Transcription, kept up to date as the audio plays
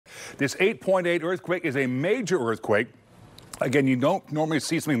This 8.8 earthquake is a major earthquake. Again, you don't normally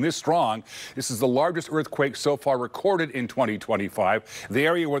see something this strong. This is the largest earthquake so far recorded in 2025. The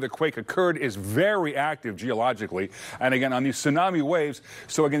area where the quake occurred is very active geologically. And again, on these tsunami waves,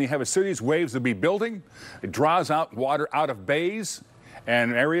 so again, you have a series of waves that be building. It draws out water out of bays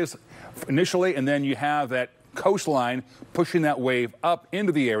and areas initially, and then you have that coastline pushing that wave up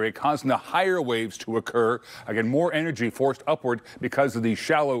into the area, causing the higher waves to occur. Again, more energy forced upward because of these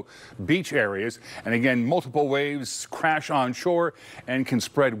shallow beach areas. And again, multiple waves crash on shore and can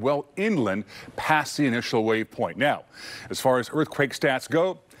spread well inland past the initial wave point. Now, as far as earthquake stats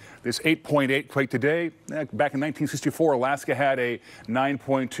go, this 8.8 quake today, back in 1964, Alaska had a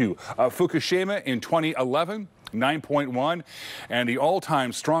 9.2. Fukushima in 2011, 9.1, and the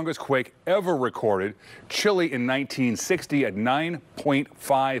all-time strongest quake ever recorded, Chile in 1960 at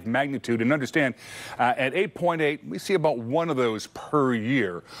 9.5 magnitude. And understand, at 8.8, we see about one of those per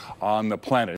year on the planet.